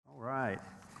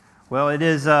Well, it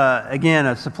is, again,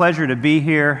 it's a pleasure to be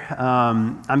here.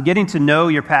 I'm getting to know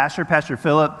your pastor, Pastor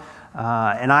Philip,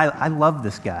 and I love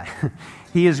this guy.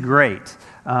 He is great.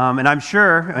 And I'm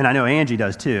sure, and I know Angie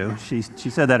does too, she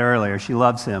said that earlier, she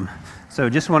loves him. So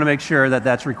just want to make sure that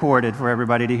that's recorded for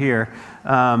everybody to hear.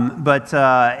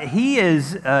 But he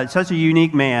is such a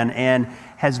unique man and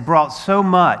has brought so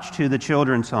much to the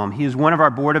children's home. He is one of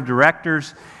our board of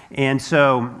directors. And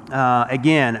so,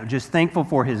 again, just thankful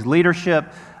for his leadership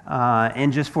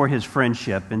and just for his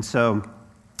friendship. And so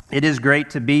it is great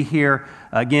to be here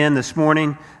again this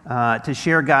morning to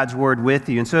share God's word with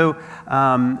you. And so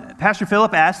Pastor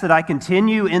Philip asked that I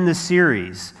continue in this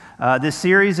series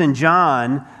in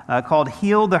John called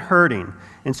Heal the Hurting.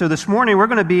 And so this morning we're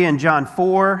going to be in John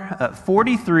 4,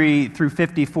 43 through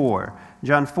 54.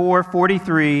 John 4,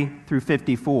 43 through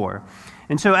 54.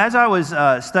 And so as I was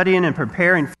studying and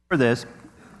preparing for this,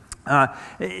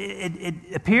 it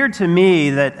appeared to me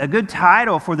that a good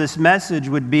title for this message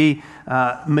would be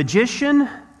Magician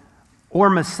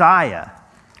or Messiah.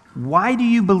 Why do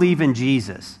you believe in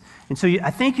Jesus? And so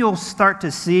I think you'll start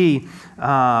to see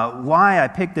why I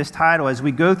picked this title as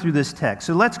we go through this text.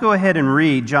 So let's go ahead and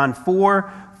read John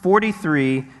 4,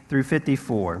 43 through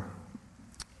 54.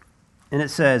 And it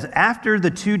says, "After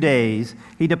the 2 days,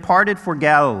 he departed for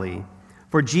Galilee.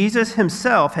 For Jesus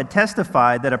himself had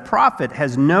testified that a prophet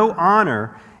has no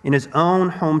honor in his own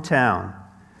hometown.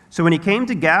 So when he came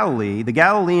to Galilee, the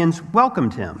Galileans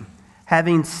welcomed him,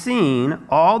 having seen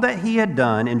all that he had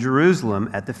done in Jerusalem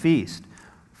at the feast.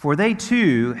 For they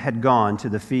too had gone to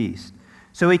the feast.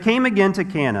 So he came again to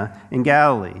Cana in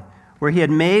Galilee, where he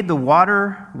had made the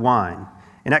water wine.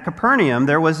 And at Capernaum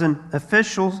there was an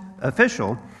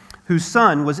official whose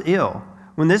son was ill.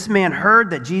 When this man heard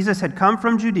that Jesus had come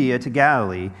from Judea to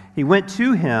Galilee, he went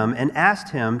to him and asked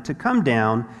him to come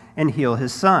down and heal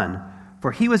his son,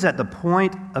 for he was at the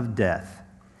point of death.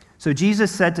 So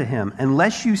Jesus said to him,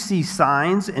 'Unless you see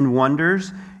signs and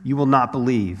wonders, you will not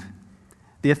believe.'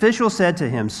 The official said to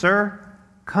him, 'Sir,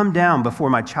 come down before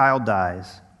my child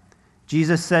dies.'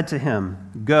 Jesus said to him,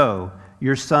 'Go,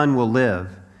 your son will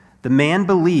live.' The man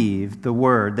believed the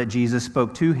word that Jesus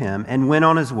spoke to him and went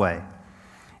on his way.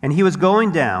 And he was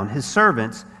going down. His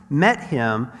servants met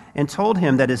him and told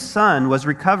him that his son was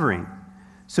recovering.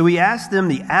 So he asked them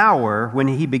the hour when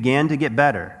he began to get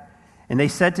better. And they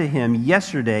said to him,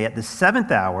 'Yesterday at the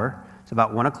 7th hour,'" it's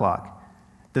about 1 o'clock,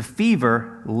 "the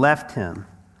fever left him."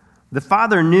 The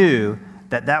father knew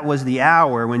that that was the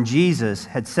hour when Jesus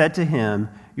had said to him,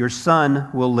 "Your son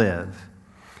will live."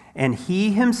 And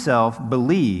he himself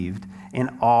believed, in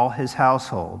all his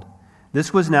household.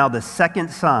 This was now the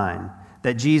second sign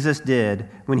that Jesus did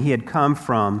when he had come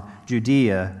from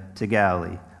Judea to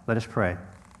Galilee. Let us pray.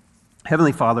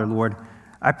 Heavenly Father, Lord,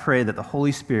 I pray that the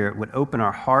Holy Spirit would open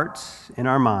our hearts and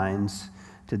our minds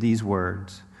to these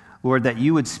words. Lord, that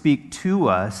you would speak to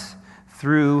us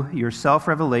through your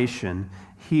self-revelation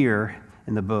here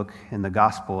in the book, in the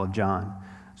Gospel of John.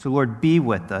 So, Lord, be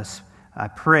with us. I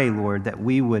pray, Lord, that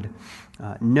we would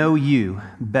know you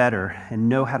better and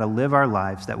know how to live our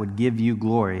lives that would give you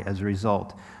glory as a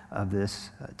result of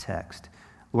this text.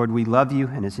 Lord, we love you,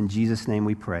 and it's in Jesus' name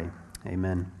we pray.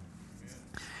 Amen.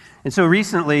 And so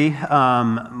recently,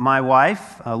 my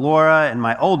wife, Laura, and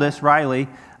my oldest, Riley,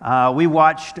 we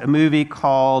watched a movie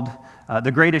called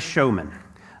The Greatest Showman.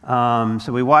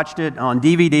 So we watched it on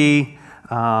DVD,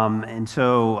 and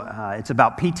so it's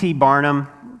about P.T. Barnum.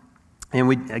 And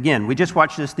we just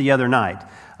watched this the other night.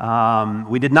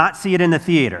 We did not see it in the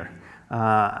theater.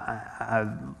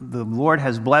 The Lord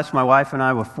has blessed my wife and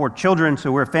I with 4 children,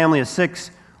 so we're a family of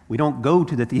 6. We don't go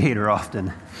to the theater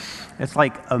often. It's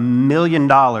like $1 million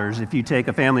if you take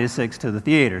a family of 6 to the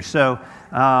theater. So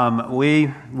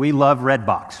we love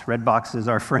Redbox. Redbox is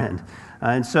our friend.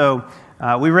 And so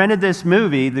we rented this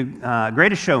movie, The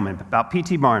Greatest Showman, about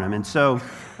P.T. Barnum. And so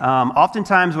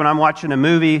oftentimes when I'm watching a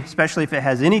movie, especially if it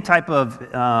has any type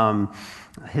of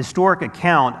historic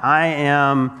account,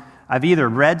 I've either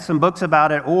read some books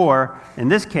about it, or in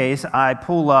this case, I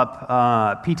pull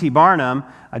up P.T. Barnum,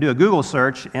 I do a Google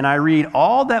search, and I read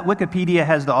all that Wikipedia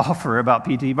has to offer about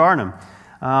P.T. Barnum.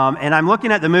 And I'm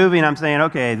looking at the movie and I'm saying,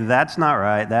 okay, that's not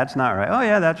right, that's not right. Oh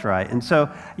yeah, that's right. And so,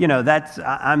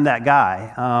 I'm that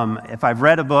guy. If I've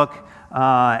read a book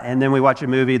and then we watch a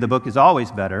movie, the book is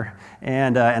always better.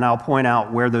 And I'll point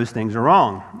out where those things are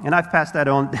wrong. And I've passed that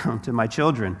on down to my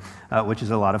children, which is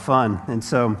a lot of fun. And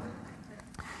so,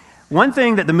 one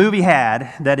thing that the movie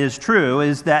had that is true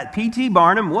is that P.T.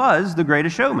 Barnum was the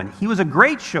greatest showman. He was a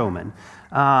great showman.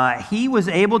 He was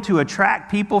able to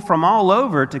attract people from all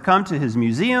over to come to his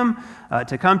museum,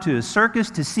 to come to his circus,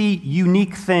 to see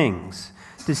unique things.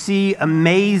 to see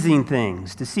amazing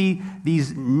things, to see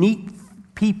these neat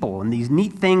people and these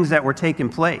neat things that were taking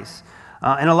place.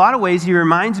 In a lot of ways, he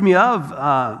reminds me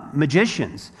of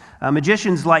magicians.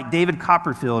 Magicians like David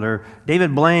Copperfield or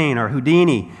David Blaine or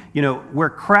Houdini, where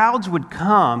crowds would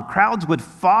come, crowds would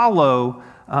follow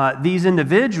these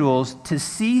individuals to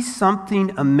see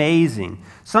something amazing,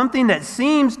 something that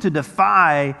seems to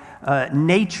defy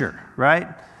nature, right?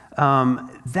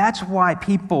 That's why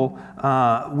people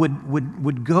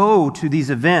would go to these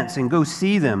events and go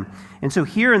see them. And so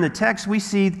here in the text, we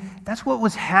see that's what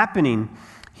was happening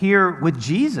here with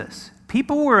Jesus.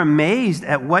 People were amazed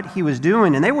at what he was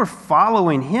doing, and they were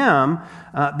following him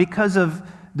because of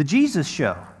the Jesus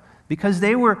show, because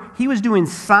he was doing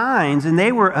signs, and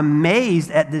they were amazed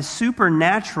at this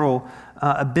supernatural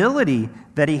ability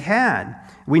that he had.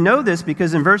 We know this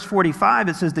because in verse 45,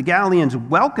 it says the Galileans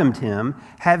welcomed him,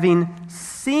 having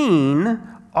seen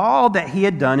all that he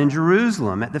had done in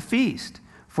Jerusalem at the feast,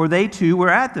 for they too were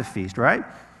at the feast, right?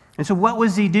 And so what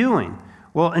was he doing?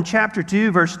 Well, in chapter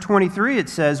 2, verse 23, it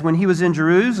says, when he was in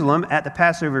Jerusalem at the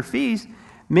Passover feast,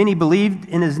 many believed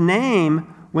in his name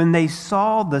when they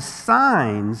saw the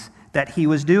signs that he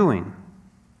was doing.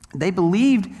 They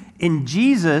believed in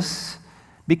Jesus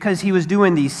because he was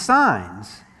doing these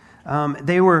signs.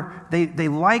 They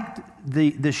liked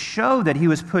the show that he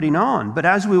was putting on. But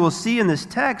as we will see in this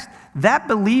text, that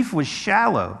belief was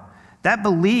shallow. That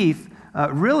belief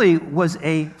really was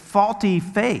a faulty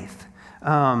faith.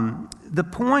 The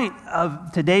point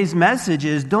of today's message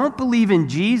is don't believe in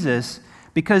Jesus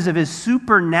because of his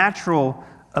supernatural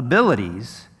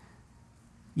abilities,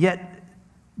 yet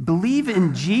believe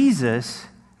in Jesus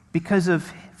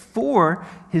for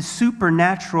his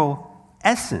supernatural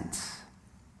essence.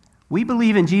 We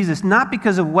believe in Jesus not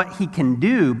because of what he can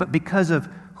do, but because of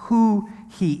who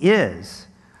he is.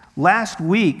 Last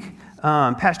week,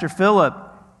 Pastor Philip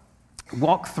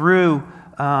walked through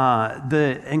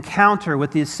the encounter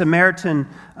with the Samaritan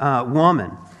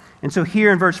woman. And so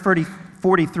here in verse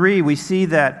 43, we see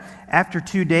that after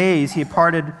 2 days, he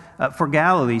departed for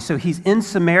Galilee. So he's in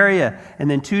Samaria,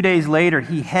 and then 2 days later,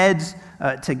 he heads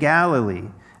to Galilee.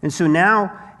 And so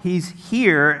now he's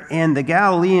here, and the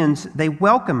Galileans, they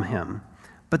welcome him.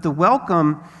 But the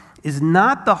welcome is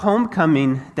not the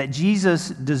homecoming that Jesus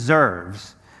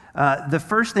deserves. The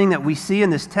first thing that we see in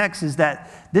this text is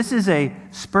that this is a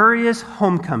spurious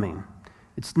homecoming.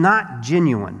 It's not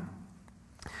genuine.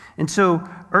 And so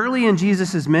early in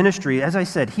Jesus' ministry, as I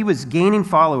said, he was gaining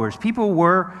followers. People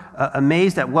were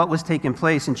amazed at what was taking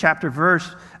place. In chapter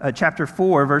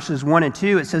 4, verses 1 and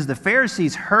 2, it says, the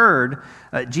Pharisees heard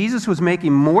Jesus was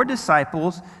making more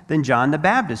disciples than John the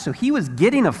Baptist. So he was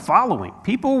getting a following.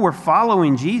 People were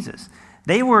following Jesus.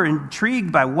 They were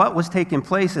intrigued by what was taking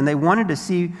place, and they wanted to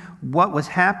see what was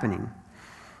happening.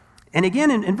 And again,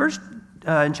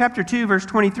 in chapter 2, verse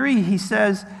 23, he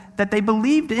says that they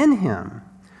believed in him.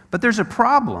 But there's a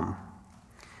problem.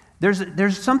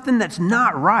 There's something that's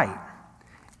not right.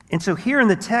 And so here in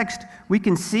the text, we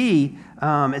can see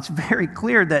it's very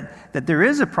clear that there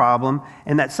is a problem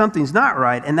and that something's not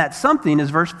right, and that something is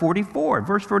verse 44.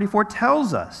 Verse 44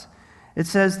 tells us. It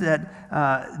says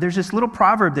that there's this little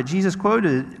proverb that Jesus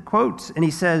quotes, and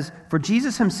he says, for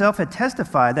Jesus himself had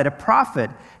testified that a prophet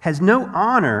has no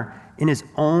honor in his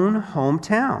own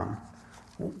hometown.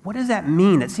 What does that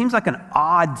mean? It seems like an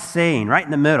odd saying right in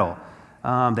the middle.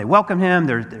 They welcome him,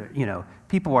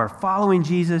 people are following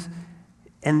Jesus,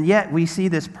 and yet we see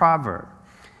this proverb.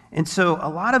 And so a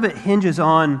lot of it hinges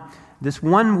on this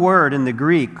one word in the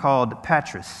Greek called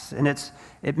patris, and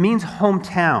it means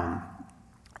hometown.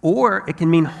 Or it can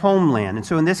mean homeland. And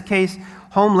so in this case,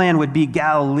 homeland would be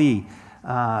Galilee,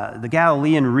 the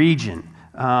Galilean region,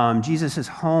 Jesus'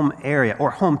 home area.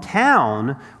 Or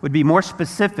hometown would be more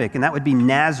specific, and that would be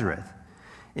Nazareth.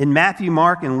 In Matthew,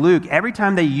 Mark, and Luke, every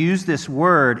time they use this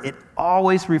word, it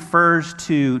always refers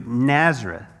to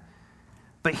Nazareth.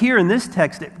 But here in this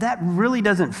text, that really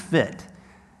doesn't fit.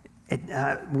 It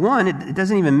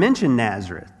doesn't even mention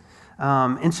Nazareth.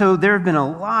 And so there have been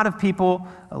a lot of people,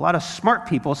 a lot of smart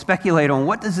people speculate on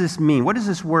what does this mean? What does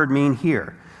this word mean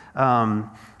here?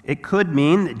 It could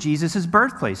mean that Jesus'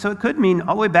 birthplace. So it could mean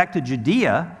all the way back to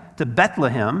Judea, to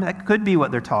Bethlehem. That could be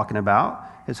what they're talking about,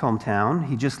 his hometown.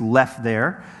 He just left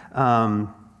there,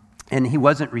 and he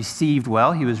wasn't received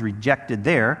well. He was rejected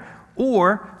there.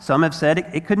 Or some have said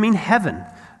it could mean heaven.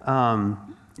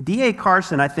 D.A.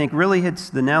 Carson, I think, really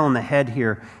hits the nail on the head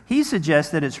here. He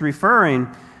suggests that it's referring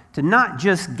to not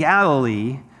just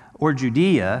Galilee or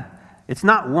Judea. It's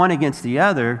not one against the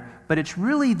other, but it's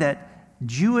really that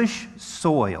Jewish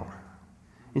soil.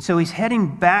 And so he's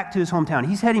heading back to his hometown.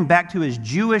 He's heading back to his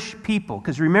Jewish people.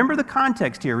 Because remember the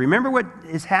context here. Remember what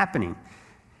is happening.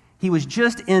 He was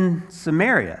just in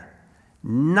Samaria,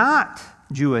 not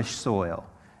Jewish soil,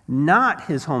 not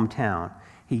his hometown.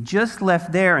 He just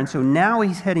left there, and so now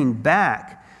he's heading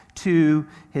back to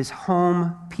his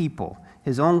home people,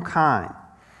 his own kind.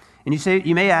 And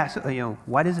you may ask,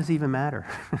 why does this even matter?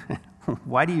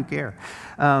 Why do you care?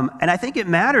 And I think it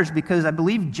matters because I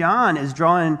believe John is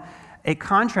drawing a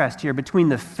contrast here between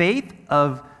the faith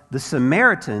of the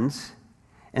Samaritans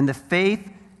and the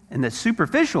faith and the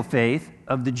superficial faith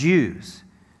of the Jews.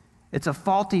 It's a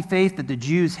faulty faith that the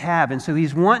Jews have, and so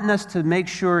he's wanting us to make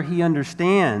sure he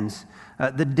understands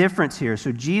the difference here.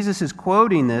 So Jesus is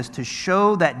quoting this to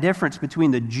show that difference between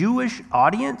the Jewish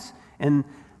audience and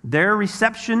their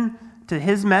reception to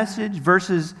his message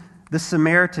versus the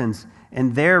Samaritans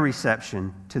and their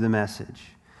reception to the message.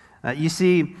 You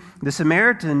see, in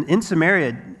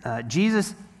Samaria,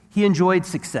 Jesus, he enjoyed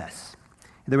success.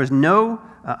 There was no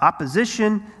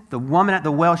opposition. The woman at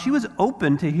the well, she was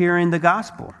open to hearing the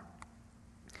gospel.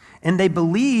 And they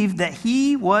believed that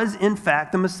he was, in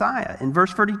fact, the Messiah. In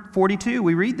verse 42,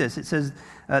 we read this. It says,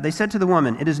 they said to the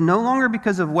woman, "It is no longer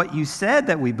because of what you said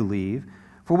that we believe,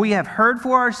 for we have heard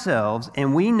for ourselves,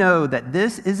 and we know that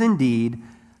this is indeed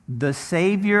the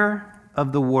Savior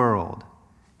of the world."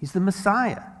 He's the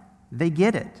Messiah. They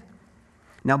get it.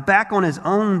 Now, back on his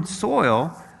own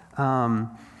soil,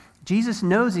 Jesus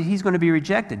knows that he's going to be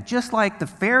rejected, just like the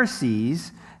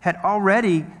Pharisees had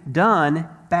already done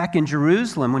back in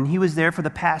Jerusalem when he was there for the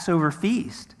Passover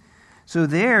feast. So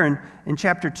there in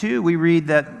chapter 2, we read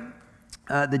that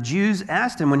the Jews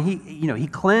asked him when he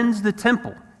cleansed the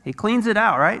temple. He cleans it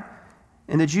out, right?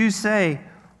 And the Jews say,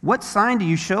 "What sign do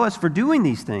you show us for doing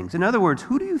these things?" In other words,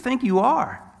 who do you think you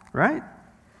are, right?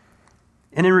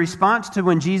 And in response to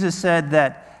when Jesus said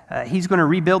that he's going to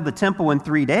rebuild the temple in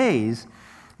 3 days,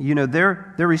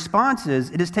 their response is,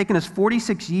 "It has taken us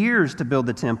 46 years to build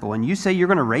the temple, and you say you're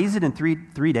going to raise it in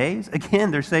three days?"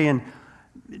 Again, they're saying,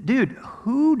 "Dude,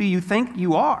 who do you think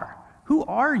you are? Who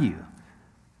are you?"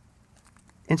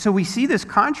 And so we see this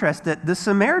contrast that the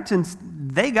Samaritans,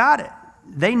 they got it.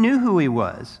 They knew who he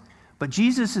was. But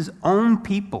Jesus' own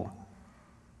people,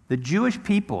 the Jewish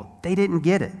people, they didn't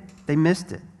get it. They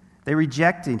missed it. They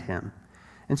rejected him.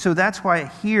 And so that's why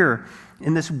here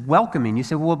in this welcoming, you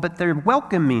say, well, but they're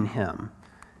welcoming him.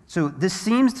 So this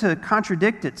seems to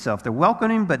contradict itself. They're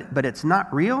welcoming, but it's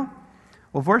not real.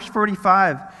 Well, verse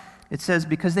 45, it says,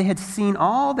 because they had seen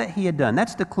all that he had done.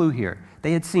 That's the clue here.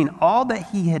 They had seen all that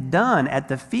he had done at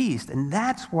the feast, and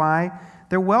that's why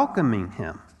they're welcoming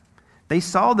him. They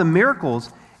saw the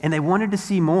miracles, and they wanted to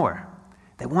see more.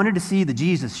 They wanted to see the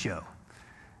Jesus show.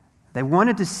 They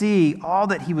wanted to see all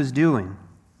that he was doing.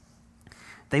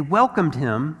 They welcomed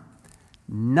him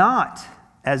not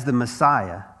as the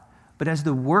Messiah, but as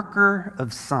the worker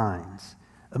of signs,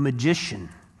 a magician,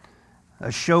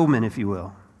 a showman, if you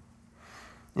will.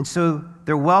 And so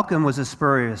their welcome was a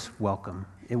spurious welcome.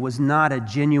 It was not a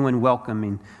genuine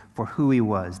welcoming for who he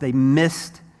was. They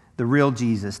missed the real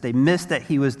Jesus. They missed that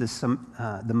he was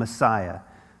the Messiah.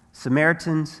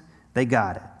 Samaritans, they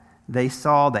got it. They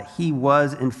saw that he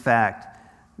was, in fact,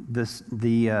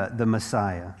 the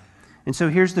Messiah. And so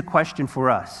here's the question for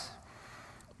us.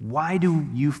 Why do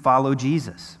you follow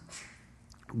Jesus?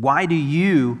 Why do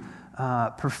you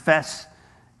profess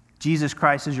Jesus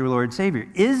Christ as your Lord and Savior?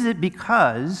 Is it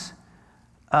because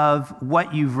of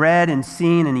what you've read and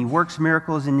seen and he works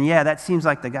miracles and yeah, that seems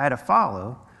like the guy to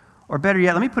follow? Or better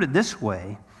yet, let me put it this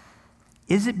way.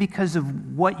 Is it because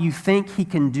of what you think he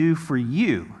can do for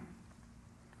you?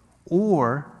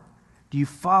 Or do you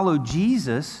follow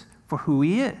Jesus for who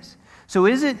he is? So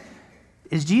is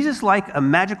Jesus like a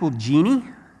magical genie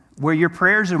where your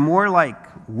prayers are more like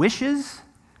wishes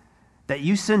that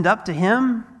you send up to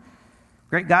him?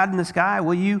 Great God in the sky,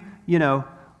 will you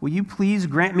please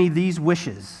grant me these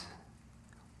wishes?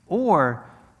 Or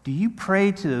do you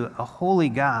pray to a holy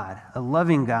God, a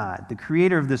loving God, the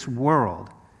creator of this world?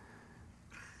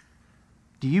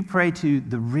 Do you pray to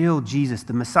the real Jesus,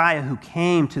 the Messiah who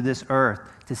came to this earth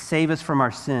to save us from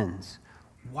our sins?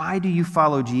 Why do you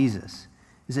follow Jesus?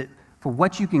 Is it for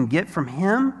what you can get from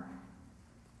him?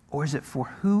 Or is it for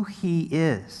who he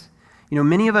is?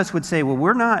 Many of us would say, well,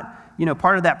 we're not,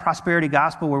 part of that prosperity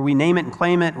gospel where we name it and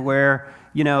claim it, where,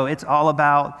 it's all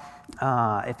about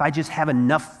if I just have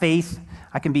enough faith,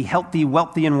 I can be healthy,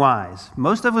 wealthy, and wise.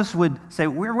 Most of us would say,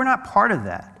 we're not part of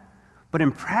that. But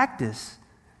in practice,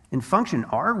 in function,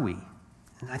 are we?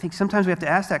 And I think sometimes we have to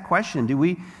ask that question. Do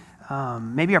we,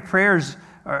 maybe our prayers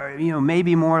are,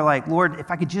 maybe more like, Lord,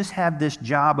 if I could just have this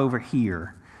job over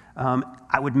here,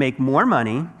 I would make more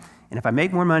money, and if I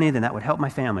make more money, then that would help my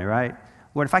family, right?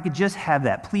 Lord, if I could just have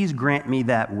that, please grant me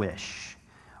that wish.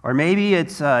 Or maybe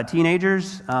it's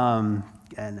teenagers,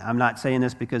 and I'm not saying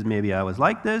this because maybe I was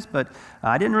like this, but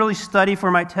I didn't really study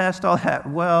for my test all that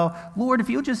well. Lord, if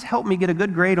you'll just help me get a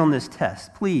good grade on this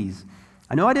test, please.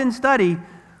 I know I didn't study,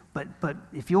 but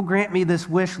if you'll grant me this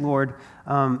wish, Lord,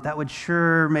 that would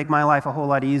sure make my life a whole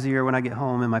lot easier when I get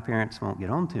home and my parents won't get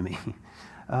home to me.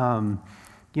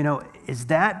 Is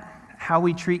that how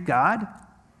we treat God?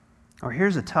 Or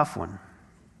here's a tough one.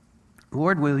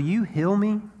 Lord, will you heal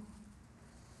me?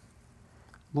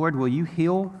 Lord, will you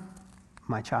heal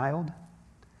my child?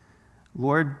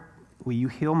 Lord, will you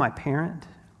heal my parent?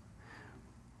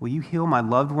 Will you heal my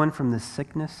loved one from this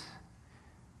sickness?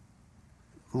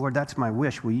 Lord, that's my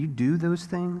wish. Will you do those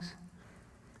things?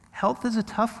 Health is a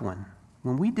tough one.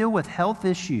 When we deal with health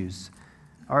issues,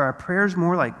 are our prayers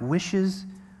more like wishes,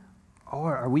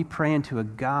 or are we praying to a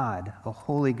God, a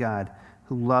holy God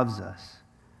who loves us?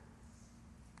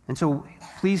 And so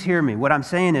please hear me. What I'm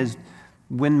saying is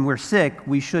when we're sick,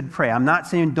 we should pray. I'm not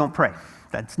saying don't pray.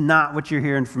 That's not what you're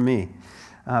hearing from me.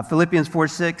 Philippians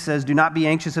 4:6 says, do not be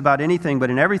anxious about anything, but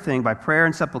in everything, by prayer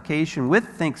and supplication with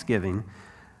thanksgiving,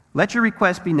 let your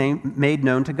requests be made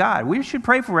known to God. We should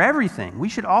pray for everything. We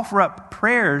should offer up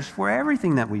prayers for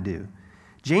everything that we do.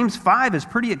 James 5 is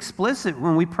pretty explicit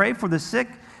when we pray for the sick.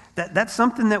 That's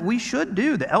something that we should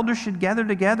do. The elders should gather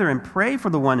together and pray for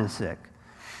the one who is sick.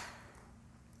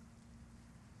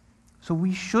 So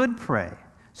we should pray.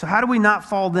 So how do we not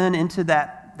fall then into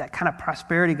that kind of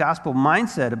prosperity gospel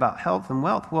mindset about health and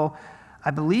wealth? Well,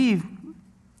 I believe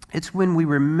it's when we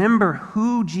remember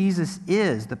who Jesus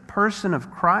is, the person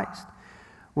of Christ.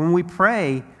 When we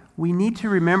pray, we need to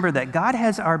remember that God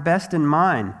has our best in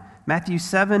mind. Matthew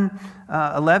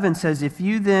 7:11 says, if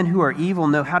you then who are evil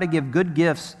know how to give good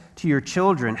gifts to your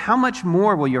children, how much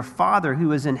more will your Father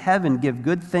who is in heaven give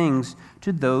good things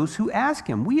to those who ask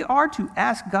him? We are to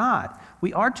ask God.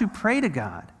 We are to pray to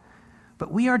God.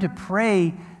 But we are to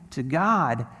pray to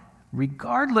God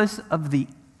regardless of the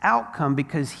outcome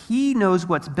because he knows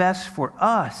what's best for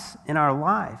us in our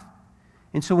life.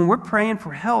 And so when we're praying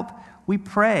for health, we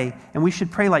pray, and we should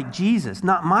pray like Jesus.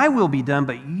 Not my will be done,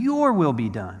 but your will be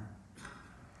done.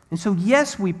 And so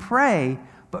yes, we pray,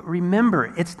 but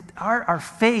remember, it's our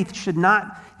faith should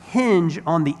not hinge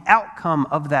on the outcome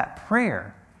of that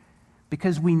prayer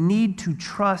because we need to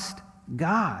trust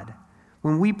God.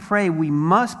 When we pray, we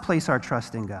must place our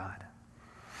trust in God.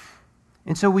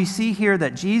 And so we see here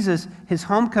that Jesus, his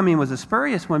homecoming was a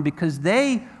spurious one because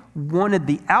they wanted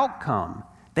the outcome.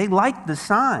 They liked the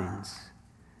signs,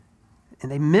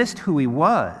 and they missed who he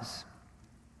was.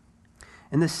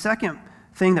 And the second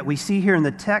thing that we see here in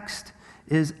the text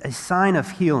is a sign of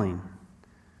healing.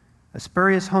 A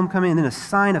spurious homecoming and then a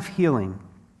sign of healing.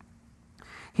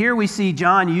 Here we see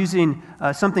John using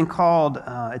something called,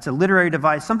 it's a literary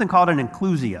device, something called an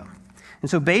inclusio. And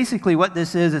so basically what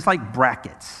this is, it's like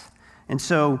brackets. And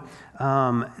so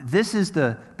this is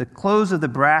the close of the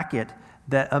bracket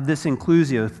of this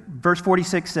inclusio. Verse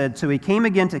 46 said, so he came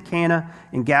again to Cana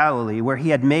in Galilee, where he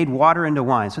had made water into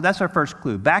wine. So that's our first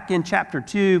clue. Back in chapter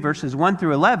 2, verses 1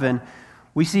 through 11,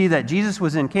 we see that Jesus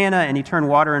was in Cana and he turned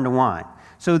water into wine.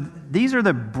 So these are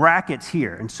the brackets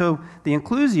here. And so the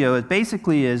inclusio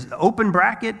basically is the open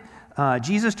bracket.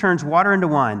 Jesus turns water into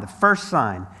wine, the first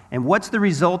sign. And what's the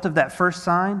result of that first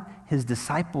sign? His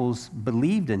disciples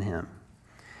believed in him.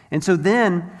 And so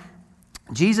then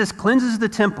Jesus cleanses the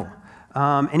temple,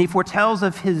 and he foretells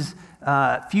of his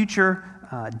future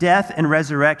death and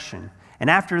resurrection.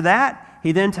 And after that,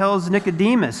 he then tells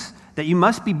Nicodemus that you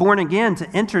must be born again to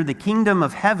enter the kingdom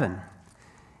of heaven.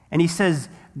 And he says,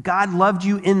 God loved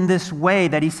you in this way,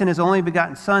 that he sent his only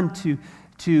begotten Son to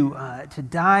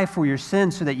die for your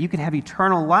sins so that you can have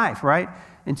eternal life, right?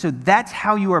 And so that's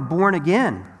how you are born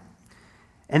again.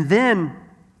 And then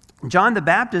John the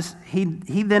Baptist, he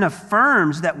then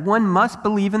affirms that one must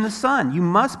believe in the Son. You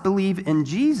must believe in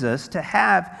Jesus to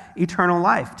have eternal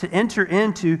life, to enter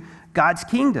into God's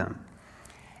kingdom.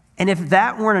 And if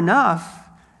that weren't enough,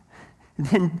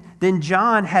 then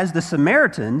John has the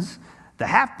Samaritans, the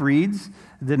half-breeds,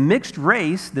 the mixed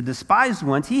race, the despised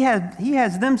ones. He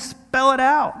has them spell it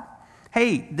out.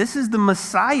 Hey, this is the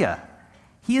Messiah.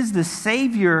 He is the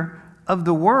Savior of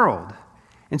the world.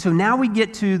 And so now we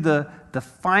get to the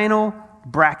final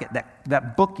bracket,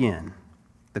 that bookend,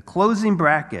 the closing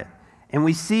bracket. And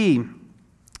we see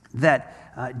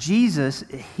that Jesus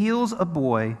heals a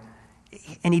boy,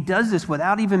 and he does this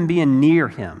without even being near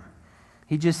him.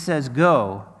 He just says,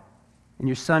 go, and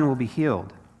your son will be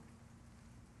healed.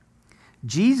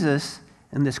 Jesus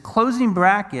in this closing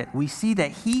bracket, we see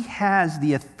that he has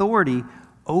the authority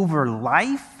over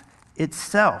life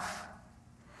itself.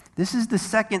 This is the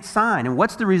second sign. And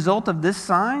what's the result of this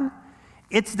sign?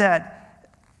 It's that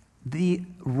the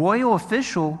royal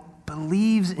official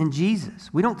believes in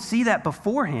Jesus. We don't see that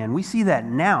beforehand. We see that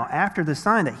now after the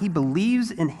sign, that he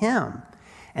believes in him.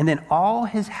 And then all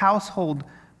his household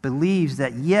believes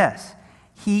that, yes,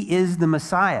 he is the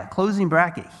Messiah. Closing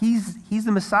bracket. He's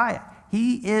the Messiah.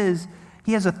 He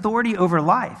has authority over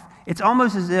life. It's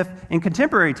almost as if in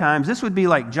contemporary times, this would be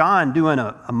like John doing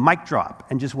a mic drop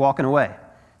and just walking away.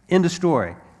 End of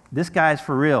story. This guy's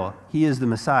for real. He is the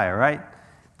Messiah, right?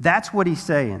 That's what he's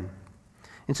saying.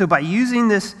 And so by using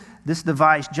this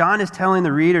device, John is telling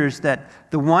the readers that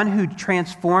the one who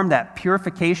transformed that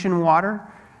purification water,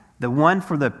 the one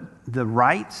for the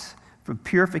rites for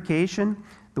purification,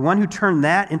 the one who turned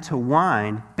that into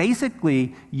wine,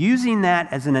 basically using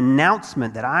that as an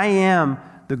announcement that I am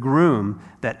the groom,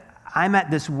 that I'm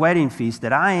at this wedding feast,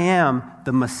 that I am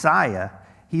the Messiah.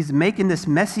 He's making this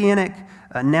messianic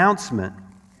announcement.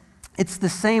 It's the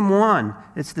same one.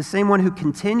 It's the same one who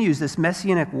continues this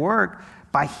messianic work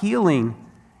by healing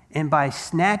and by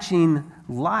snatching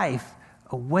life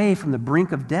away from the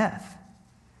brink of death.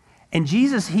 And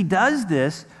Jesus, he does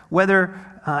this whether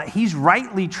he's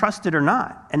rightly trusted or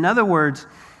not. In other words,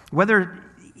 whether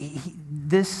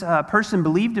this person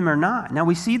believed him or not. Now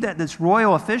we see that this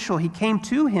royal official, he came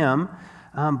to him,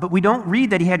 but we don't read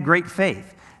that he had great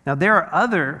faith. Now there are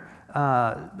other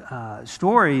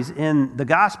stories in the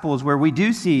Gospels where we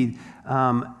do see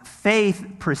faith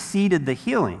preceded the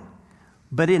healing.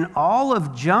 But in all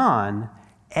of John,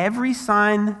 every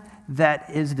sign that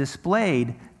is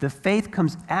displayed, the faith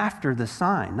comes after the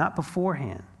sign, not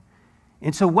beforehand.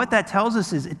 And so what that tells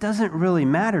us is it doesn't really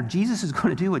matter. Jesus is going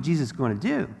to do what Jesus is going to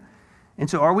do. And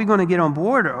so are we going to get on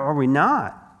board or are we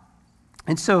not?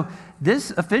 And so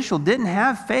this official didn't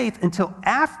have faith until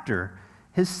after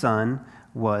his son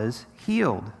was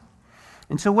healed.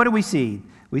 And so what do we see?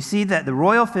 We see that the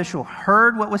royal official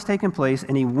heard what was taking place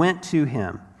and he went to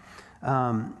him.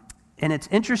 And it's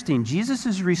interesting,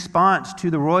 Jesus' response to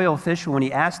the royal official when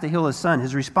he asked to heal his son,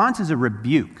 his response is a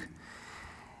rebuke.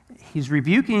 He's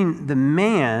rebuking the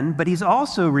man, but he's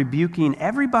also rebuking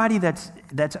everybody that's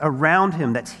around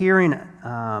him, that's hearing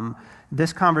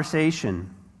this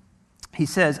conversation. He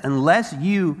says, unless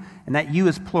you, and that you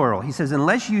is plural, he says,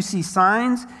 unless you see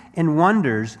signs and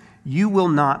wonders, you will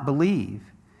not believe.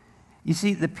 You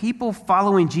see, the people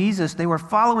following Jesus, they were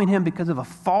following him because of a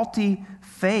faulty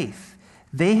faith.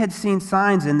 They had seen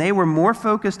signs and they were more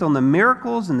focused on the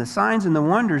miracles and the signs and the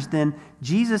wonders than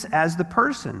Jesus as the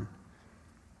person.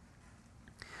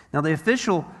 Now, the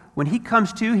official, when he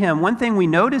comes to him, one thing we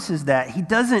notice is that he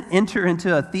doesn't enter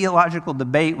into a theological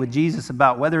debate with Jesus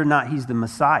about whether or not he's the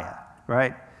Messiah,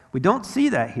 right? We don't see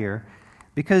that here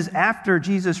because after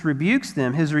Jesus rebukes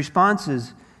them, his response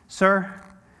is, "Sir,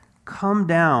 come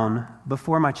down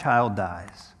before my child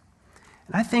dies."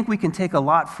 And I think we can take a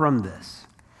lot from this.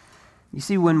 You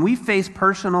see, when we face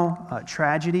personal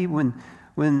tragedy, when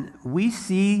we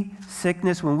see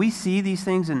sickness, when we see these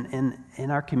things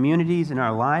in our communities, in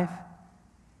our life,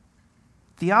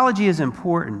 theology is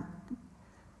important,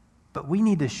 but we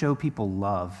need to show people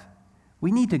love.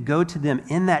 We need to go to them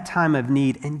in that time of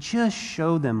need and just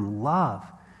show them love.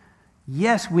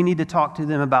 Yes, we need to talk to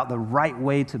them about the right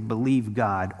way to believe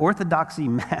God. Orthodoxy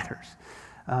matters.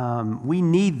 We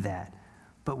need that.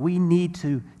 But we need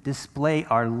to display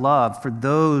our love for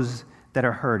those that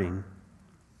are hurting.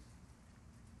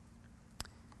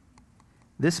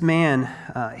 This man,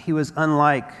 he was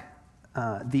unlike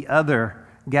the other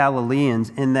Galileans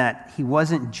in that he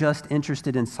wasn't just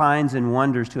interested in signs and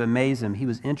wonders to amaze him. He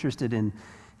was interested in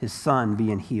his son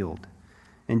being healed.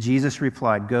 And Jesus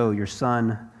replied, "Go, your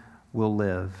son will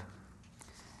live."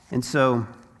 And so,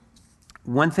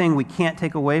 one thing we can't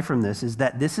take away from this is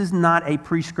that this is not a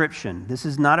prescription. This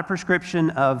is not a prescription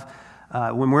of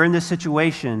when we're in this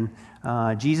situation,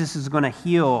 Jesus is going to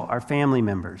heal our family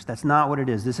members. That's not what it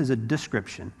is. This is a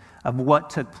description of what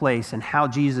took place and how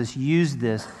Jesus used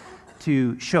this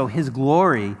to show his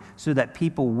glory so that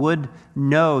people would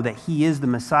know that he is the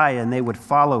Messiah and they would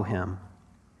follow him.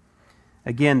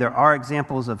 Again, there are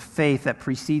examples of faith that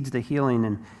precedes the healing.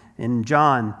 And in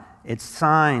John, it's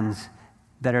signs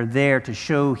that are there to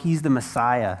show he's the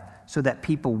Messiah so that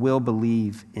people will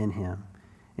believe in him.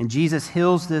 And Jesus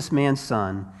heals this man's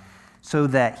son so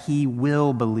that he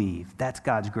will believe. That's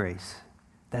God's grace.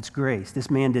 That's grace. This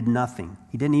man did nothing.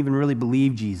 He didn't even really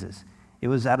believe Jesus. It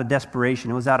was out of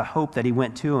desperation. It was out of hope that he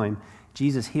went to him.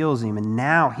 Jesus heals him, and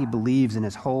now he believes and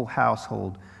his whole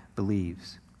household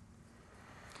believes.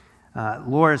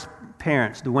 Laura's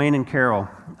parents, Dwayne and Carol,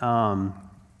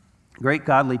 great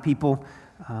godly people.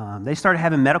 They started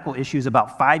having medical issues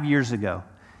about 5 years ago.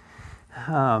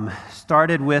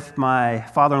 Started with my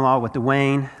father-in-law, with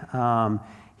Dwayne.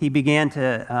 He began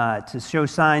to show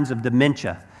signs of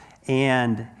dementia,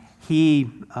 and he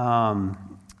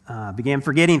began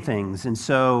forgetting things. And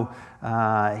so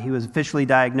he was officially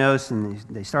diagnosed, and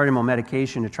they started him on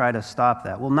medication to try to stop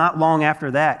that. Well, not long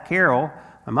after that, Carol,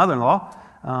 my mother-in-law,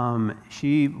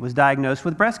 she was diagnosed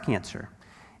with breast cancer.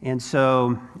 And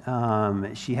so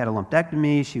she had a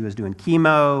lumpectomy. She was doing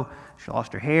chemo. She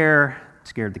lost her hair,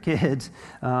 scared the kids.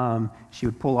 She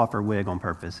would pull off her wig on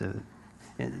purpose.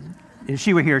 If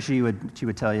she were here, she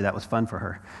would tell you that was fun for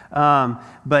her.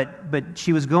 But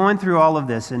she was going through all of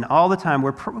this, and all the time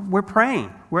we're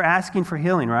praying. We're asking for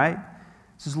healing, right?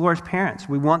 This is Laura's parents.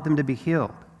 We want them to be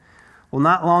healed. Well,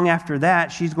 not long after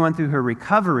that, she's going through her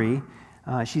recovery.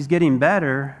 She's getting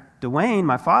better. Dwayne,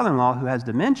 my father-in-law, who has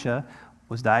dementia,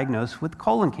 was diagnosed with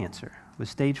colon cancer, with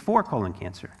stage 4 colon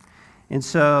cancer. And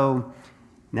so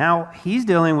now he's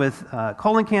dealing with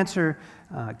colon cancer.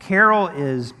 Carol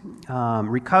is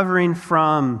recovering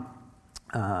from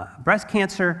breast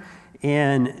cancer,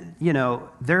 and,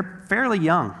 they're fairly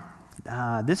young.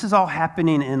 This is all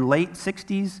happening in late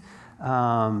 60s,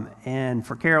 and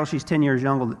for Carol, she's 10 years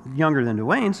younger than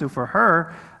Dwayne, so for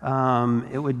her,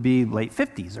 it would be late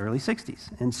 50s, early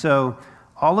 60s. And so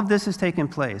all of this has taken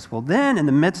place. Well, then, in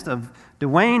the midst of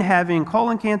Dwayne having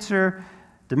colon cancer,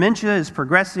 dementia is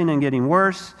progressing and getting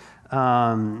worse.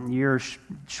 Your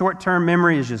short-term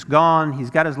memory is just gone. He's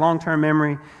got his long-term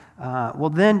memory. Well,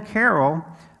 then Carol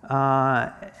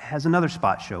has another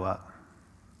spot show up.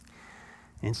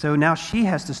 And so now she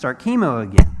has to start chemo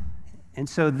again. And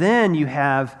so then you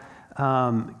have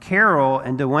Carol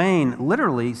and Dwayne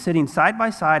literally sitting side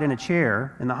by side in a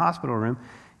chair in the hospital room,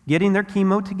 getting their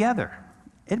chemo together.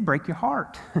 It'd break your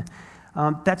heart.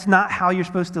 That's not how you're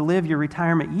supposed to live your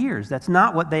retirement years. That's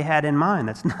not what they had in mind.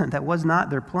 That was not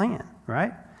their plan,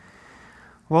 right?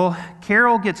 Well,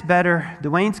 Carol gets better.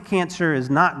 Dwayne's cancer is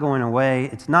not going away.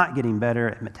 It's not getting better.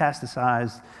 It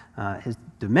metastasized. His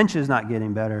dementia is not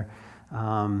getting better.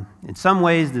 In some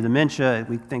ways, the dementia,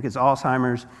 we think it's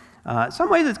Alzheimer's. In some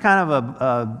ways, it's kind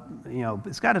of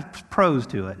it's got its pros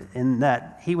to it, in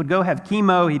that he would go have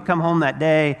chemo. He'd come home that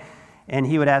day, and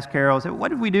he would ask Carol, say, "What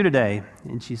did we do today?"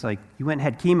 And she's like, "You went and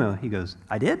had chemo." He goes,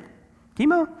 "I did?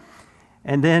 Chemo?"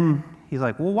 And then he's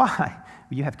like, "Well, why?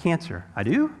 You have cancer." "I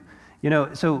do?"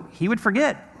 So he would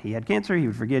forget. He had cancer. He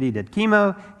would forget he did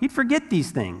chemo. He'd forget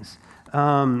these things.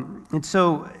 And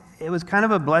so it was kind of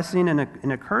a blessing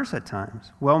and a curse at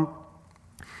times. Well,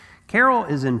 Carol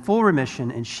is in full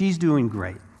remission, and she's doing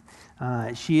great.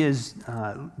 She is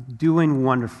doing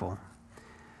wonderful.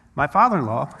 My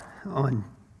father-in-law, on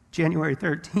January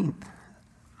 13th,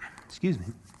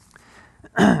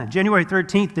 January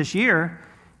 13th this year,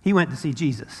 he went to see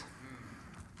Jesus.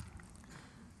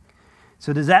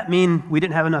 So does that mean we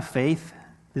didn't have enough faith?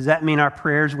 Does that mean our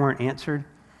prayers weren't answered?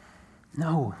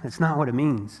 No, that's not what it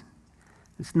means.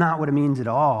 It's not what it means at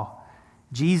all.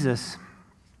 Jesus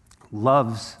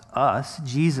loves us.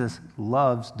 Jesus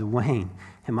loves Dwayne.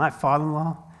 And my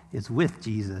father-in-law is with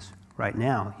Jesus right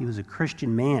now. He was a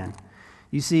Christian man.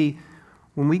 You see,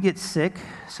 when we get sick,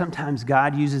 sometimes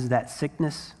God uses that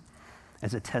sickness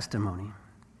as a testimony.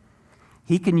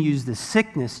 He can use the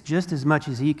sickness just as much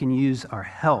as he can use our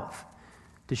health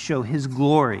to show his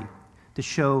glory, to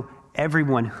show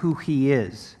everyone who he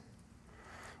is.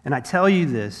 And I tell you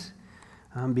this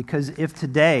because if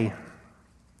today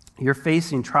you're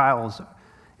facing trials,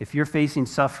 if you're facing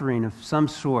suffering of some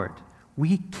sort,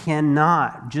 we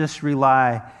cannot just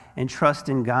rely and trust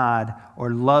in God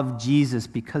or love Jesus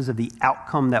because of the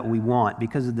outcome that we want,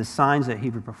 because of the signs that he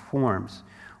performs.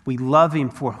 We love him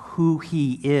for who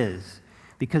he is,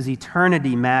 because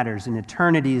eternity matters and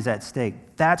eternity is at stake.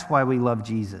 That's why we love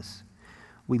Jesus.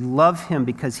 We love him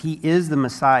because he is the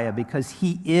Messiah, because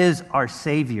he is our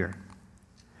Savior.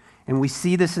 And we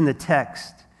see this in the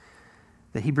text,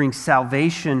 that he brings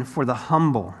salvation for the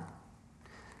humble.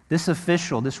 This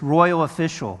official, this royal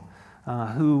official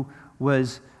who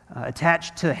was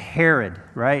attached to Herod,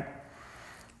 right?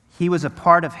 He was a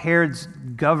part of Herod's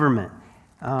government.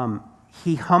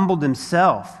 He humbled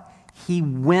himself. He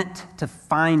went to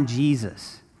find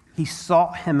Jesus. He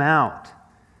sought him out.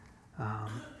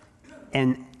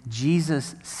 And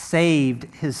Jesus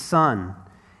saved his son,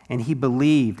 and he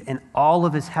believed, and all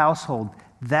of his household.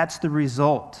 That's the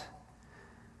result.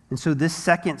 And so this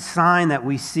second sign that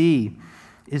we see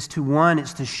is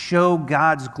to show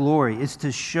God's glory. It's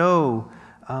to show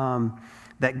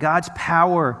that God's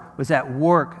power was at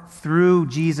work through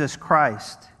Jesus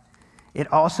Christ.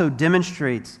 It also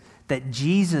demonstrates that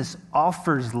Jesus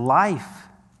offers life.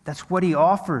 That's what he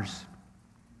offers.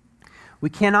 We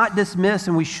cannot dismiss,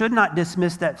 and we should not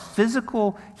dismiss, that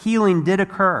physical healing did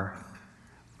occur.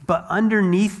 But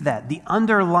underneath that, the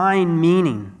underlying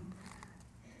meaning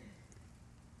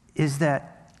is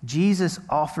that Jesus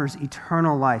offers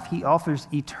eternal life. He offers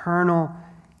eternal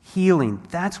healing.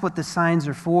 That's what the signs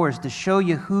are for, is to show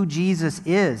you who Jesus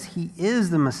is. He is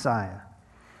the Messiah.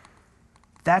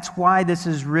 That's why this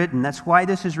is written. That's why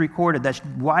this is recorded. That's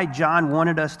why John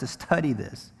wanted us to study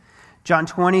this. John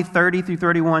 20, 30 through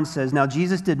 31 says, "Now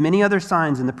Jesus did many other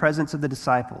signs in the presence of the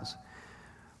disciples,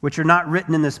 which are not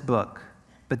written in this book.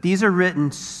 But these are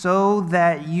written so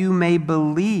that you may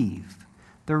believe."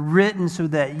 They're written so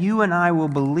that you and I will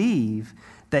believe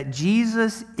that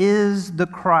Jesus is the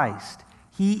Christ.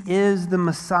 He is the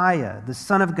Messiah, the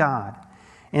Son of God.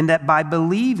 And that by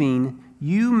believing,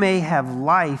 you may have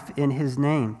life in his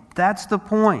name. That's the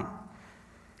point.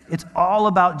 It's all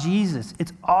about Jesus.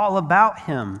 It's all about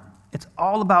him. It's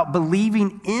all about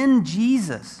believing in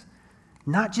Jesus,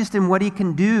 not just in what he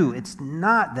can do. It's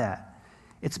not that.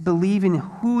 It's believing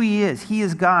who he is. He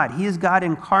is God. He is God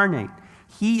incarnate.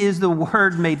 He is the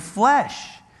Word made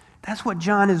flesh. That's what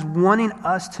John is wanting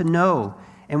us to know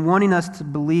and wanting us to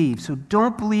believe. So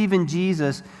don't believe in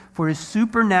Jesus for his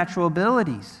supernatural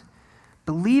abilities.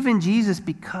 Believe in Jesus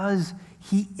because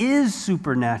he is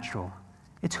supernatural.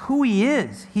 It's who he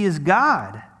is. He is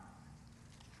God.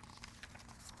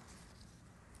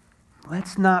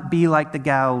 Let's not be like the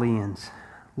Galileans.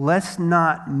 Let's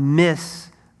not miss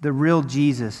the real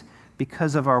Jesus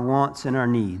because of our wants and our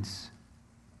needs.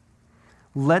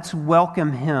 Let's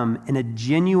welcome him in a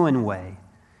genuine way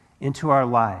into our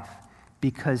life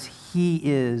because he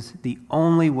is the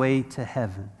only way to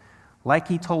heaven. Like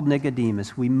he told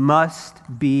Nicodemus, we must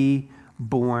be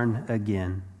born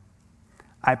again.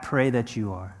 I pray that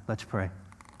you are. Let's pray.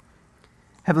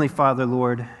 Heavenly Father,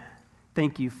 Lord,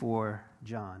 thank you for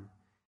John.